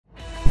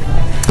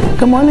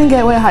Good morning,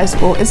 Gateway High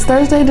School. It's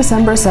Thursday,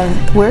 December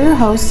 7th. We're your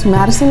hosts,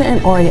 Madison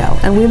and Oriel,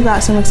 and we've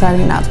got some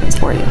exciting announcements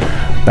for you.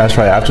 That's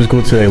right. After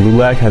school today,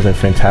 LULAC has a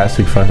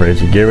fantastic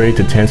fundraiser. Get ready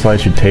to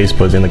tantalize your taste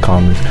buds in the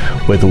comments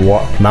with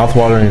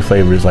mouth-watering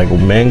flavors like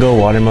mango,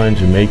 watermelon,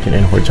 Jamaican,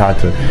 and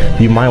horchata.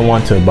 You might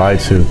want to buy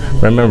too.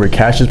 Remember,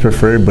 cash is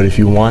preferred, but if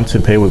you want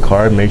to pay with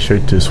card, make sure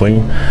to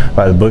swing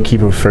by the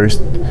bookkeeper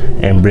first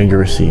and bring your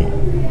receipt.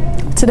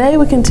 Today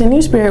we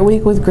continue Spirit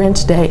Week with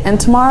Grinch Day, and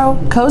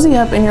tomorrow, cozy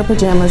up in your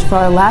pajamas for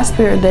our last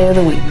Spirit Day of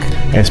the week.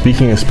 And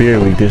speaking of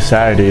Spirit Week, this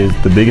Saturday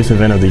is the biggest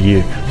event of the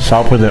year.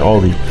 Shop with an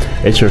Oly.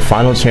 It's your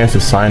final chance to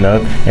sign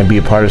up and be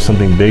a part of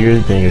something bigger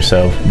than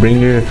yourself.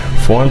 Bring your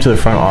form to the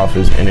front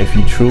office, and if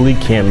you truly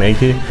can't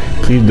make it,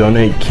 please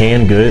donate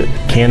canned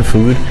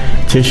food,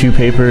 tissue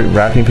paper,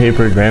 wrapping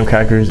paper, graham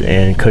crackers,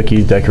 and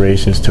cookies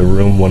decorations to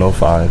room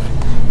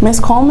 105. Ms.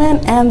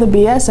 Coleman and the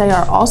BSA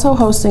are also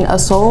hosting a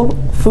soul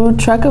food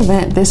truck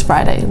event this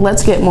Friday.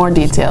 Let's get more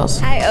details.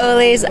 Hi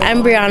Olys,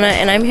 I'm Brianna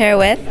and I'm here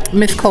with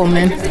Ms.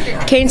 Coleman.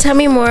 Can you tell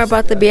me more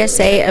about the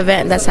BSA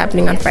event that's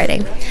happening on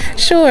Friday?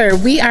 Sure,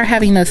 we are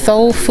having a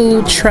soul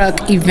food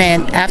truck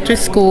event after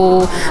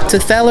school to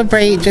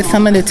celebrate just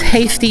some of the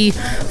tasty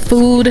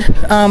food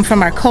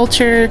from our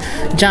culture,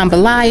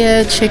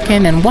 jambalaya,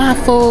 chicken and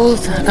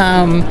waffles,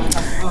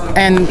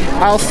 and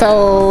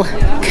also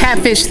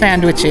catfish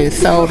sandwiches.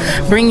 So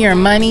bring your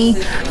money.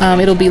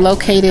 It'll be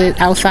located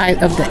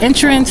outside of the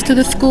entrance to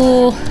the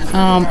school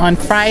on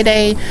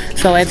Friday.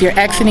 So as you're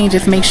exiting,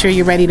 just make sure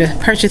you're ready to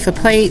purchase a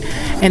plate,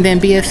 and then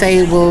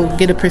BSA will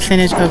get a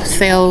percentage of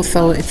sales.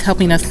 So it's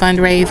helping us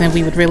fundraise, and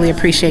we would really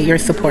appreciate your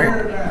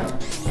support.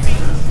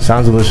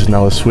 Sounds delicious.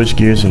 Now let's switch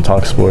gears and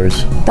talk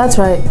sports. That's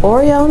right.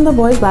 Oriel and the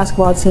boys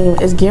basketball team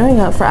is gearing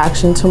up for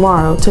action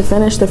tomorrow to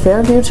finish the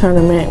Fairview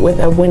tournament with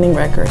a winning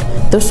record.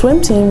 The swim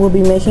team will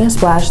be making a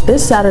splash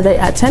this Saturday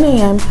at 10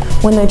 a.m.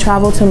 when they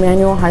travel to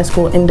Manual High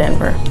School in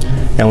Denver.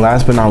 And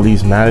last but not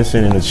least,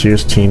 Madison and the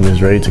cheers team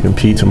is ready to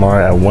compete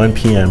tomorrow at 1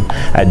 p.m.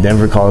 at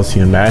Denver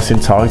Coliseum. Madison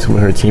talked with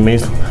her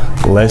teammates.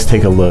 Let's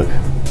take a look.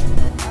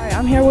 All right,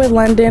 I'm here with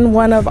London,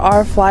 one of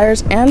our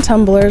flyers and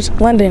tumblers.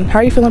 London, how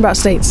are you feeling about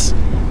states?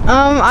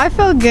 I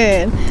feel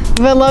good,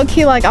 but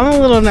low-key, like, I'm a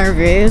little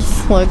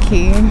nervous,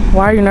 low-key.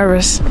 Why are you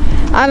nervous?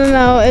 I don't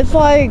know, it's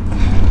like,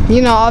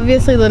 you know,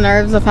 obviously the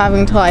nerves of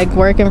having to, like,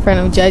 work in front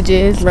of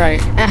judges.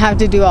 Right. And have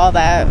to do all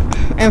that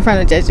in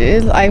front of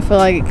judges. I feel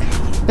like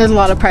there's a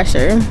lot of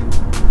pressure.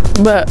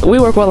 But we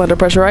work well under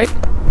pressure, right?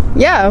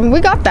 Yeah,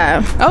 we got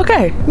that.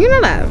 Okay. You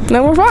know that.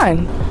 No, we're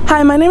fine.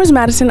 Hi, my name is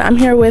Madison. I'm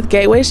here with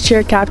Gateway's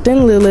cheer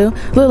captain, Lulu.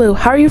 Lulu,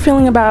 how are you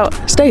feeling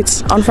about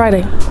states on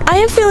Friday? I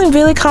am feeling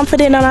really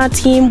confident on our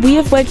team. We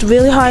have worked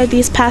really hard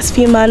these past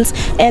few months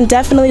and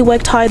definitely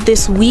worked hard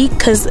this week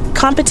because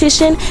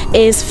competition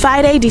is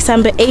Friday,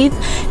 December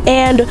 8th,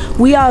 and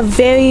we are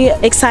very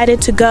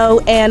excited to go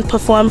and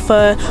perform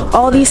for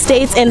all these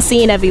states and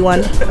seeing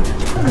everyone.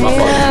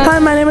 Yeah. Hi,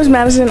 my name is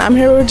Madison. I'm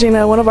here with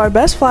Gina, one of our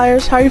best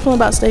flyers. How are you feeling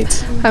about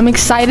states? I'm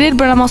excited,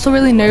 but I'm also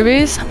really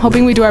nervous. I'm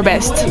hoping we do our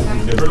best.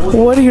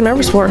 What are you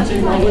nervous for?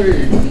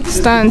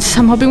 Stunts.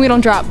 I'm hoping we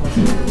don't drop.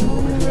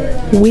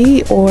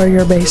 We or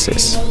your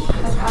bases?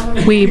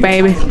 We,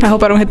 baby. I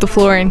hope I don't hit the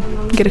floor and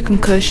get a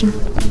concussion.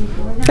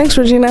 Thanks,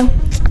 Regina.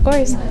 Of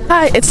course.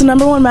 Hi, it's the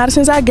 #1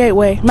 Madison's at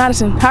Gateway.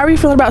 Madison, how are you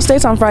feeling about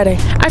states on Friday?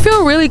 I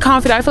feel really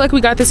confident. I feel like we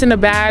got this in the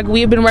bag.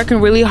 We've been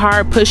working really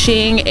hard,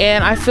 pushing,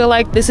 and I feel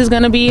like this is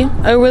going to be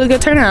a really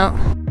good turnout.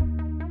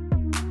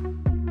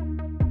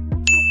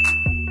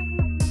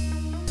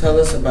 Tell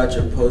us about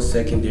your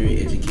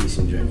post-secondary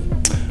education journey.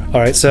 All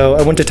right, so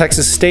I went to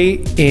Texas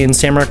State in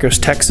San Marcos,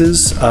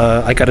 Texas.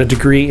 I got a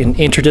degree in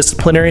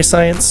interdisciplinary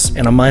science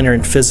and a minor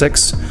in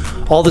physics.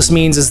 All this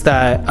means is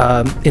that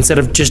instead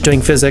of just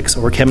doing physics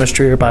or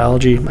chemistry or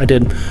biology, I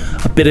did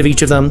a bit of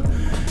each of them,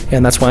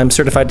 and that's why I'm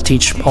certified to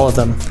teach all of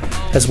them,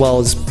 as well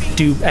as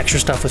do extra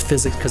stuff with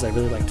physics because I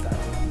really liked that.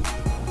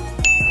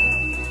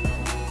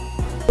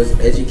 Was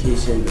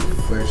education the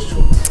first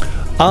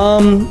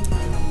choice?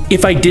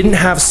 If I didn't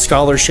have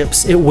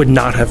scholarships, it would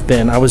not have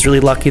been. I was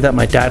really lucky that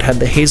my dad had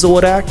the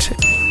Hazelwood Act.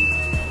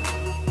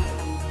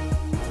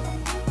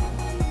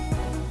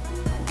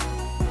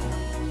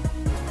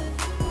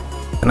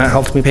 And that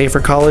helped me pay for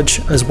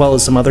college, as well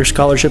as some other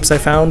scholarships I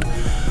found.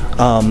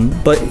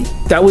 But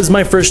that was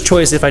my first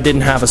choice if I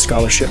didn't have a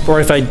scholarship,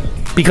 or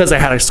because I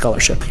had a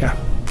scholarship, yeah.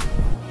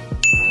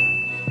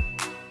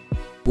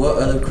 What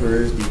other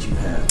careers did you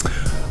have?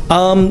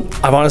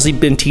 I've honestly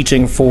been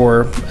teaching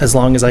for as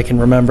long as I can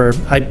remember.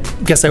 I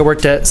guess I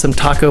worked at some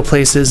taco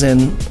places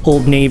in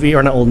Old Navy,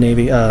 or not Old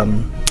Navy,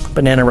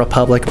 Banana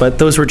Republic, but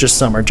those were just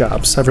summer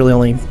jobs. I've really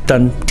only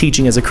done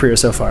teaching as a career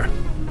so far.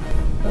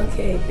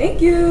 Okay, thank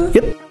you.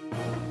 Yep.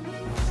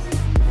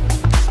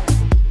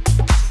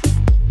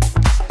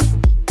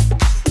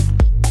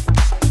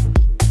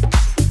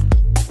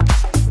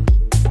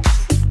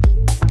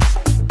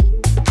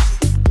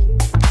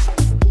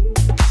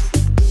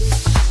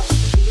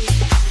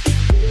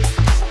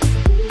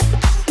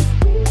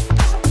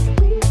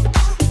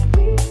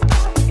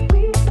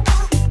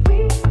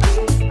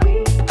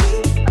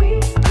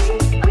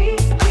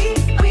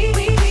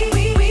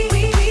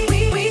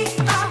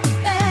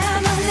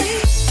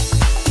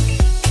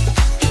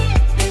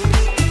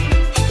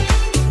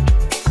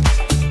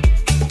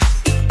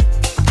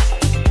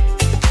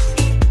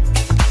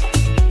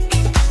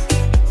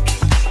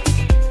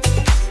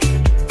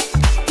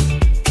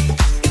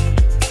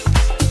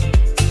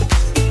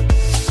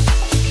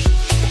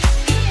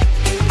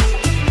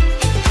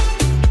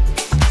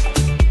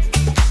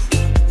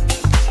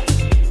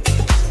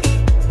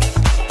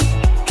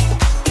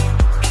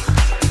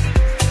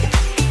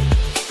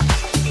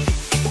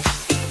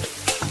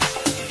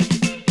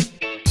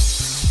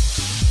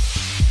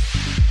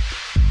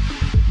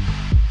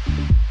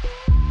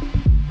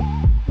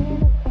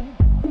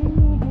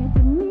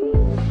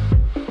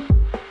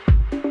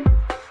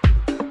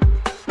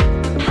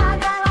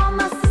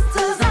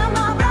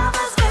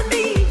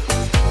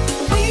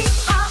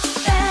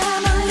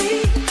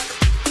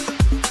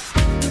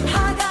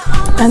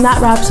 And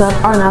that wraps up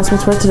our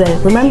announcements for today.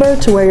 Remember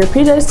to wear your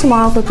PJs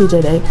tomorrow for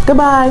PJ Day.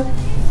 Goodbye.